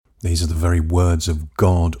These are the very words of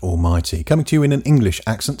God Almighty, coming to you in an English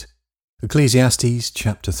accent. Ecclesiastes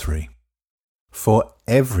chapter 3. For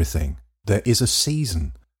everything there is a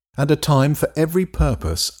season, and a time for every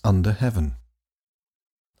purpose under heaven.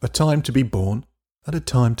 A time to be born, and a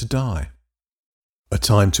time to die. A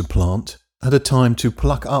time to plant, and a time to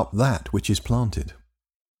pluck up that which is planted.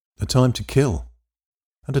 A time to kill,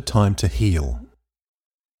 and a time to heal.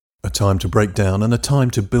 A time to break down, and a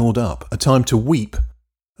time to build up. A time to weep,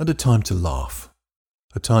 and a time to laugh.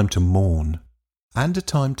 A time to mourn, and a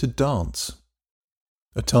time to dance.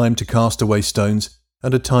 A time to cast away stones,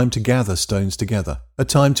 and a time to gather stones together. A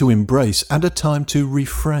time to embrace, and a time to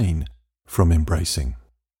refrain from embracing.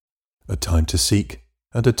 A time to seek,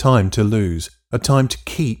 and a time to lose. A time to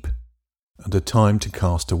keep, and a time to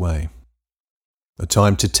cast away. A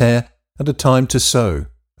time to tear, and a time to sow.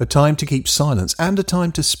 A time to keep silence, and a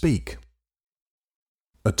time to speak.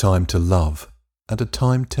 A time to love, and a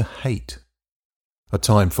time to hate. A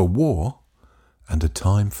time for war, and a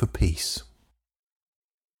time for peace.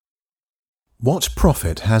 What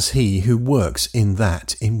profit has he who works in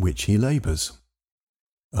that in which he labours?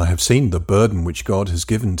 I have seen the burden which God has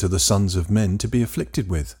given to the sons of men to be afflicted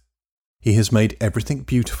with. He has made everything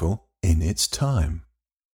beautiful in its time.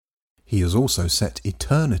 He has also set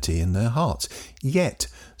eternity in their hearts, yet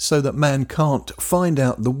so that man can't find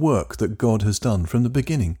out the work that God has done from the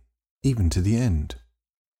beginning, even to the end.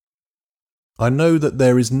 I know that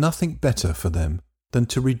there is nothing better for them than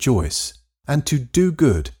to rejoice and to do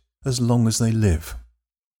good as long as they live.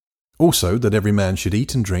 Also that every man should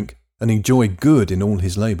eat and drink and enjoy good in all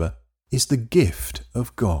his labour is the gift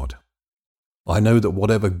of God. I know that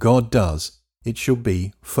whatever God does, it shall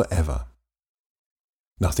be forever.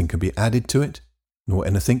 Nothing can be added to it, nor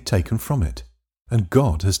anything taken from it. And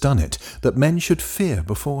God has done it, that men should fear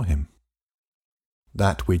before him.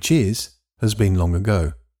 That which is has been long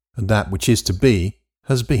ago, and that which is to be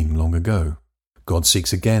has been long ago. God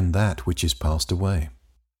seeks again that which is passed away.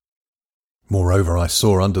 Moreover, I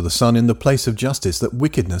saw under the sun in the place of justice that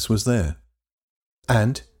wickedness was there,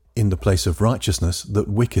 and in the place of righteousness that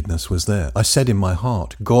wickedness was there. I said in my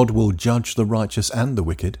heart, God will judge the righteous and the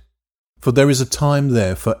wicked, for there is a time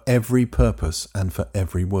there for every purpose and for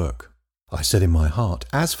every work. I said in my heart,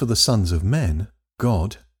 as for the sons of men,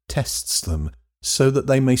 God tests them, so that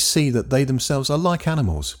they may see that they themselves are like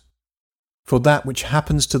animals. For that which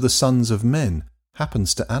happens to the sons of men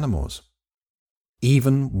happens to animals.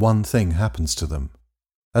 Even one thing happens to them.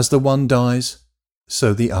 As the one dies,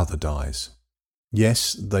 so the other dies.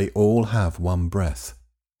 Yes, they all have one breath,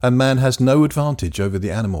 and man has no advantage over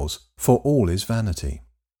the animals, for all is vanity.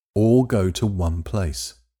 All go to one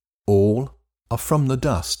place. All are from the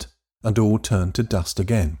dust, and all turn to dust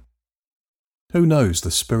again. Who knows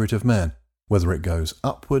the spirit of man, whether it goes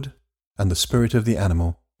upward, and the spirit of the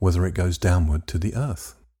animal, whether it goes downward to the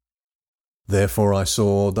earth? Therefore I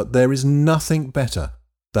saw that there is nothing better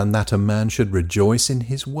than that a man should rejoice in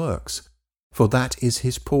his works, for that is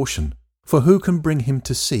his portion. For who can bring him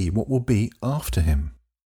to see what will be after him?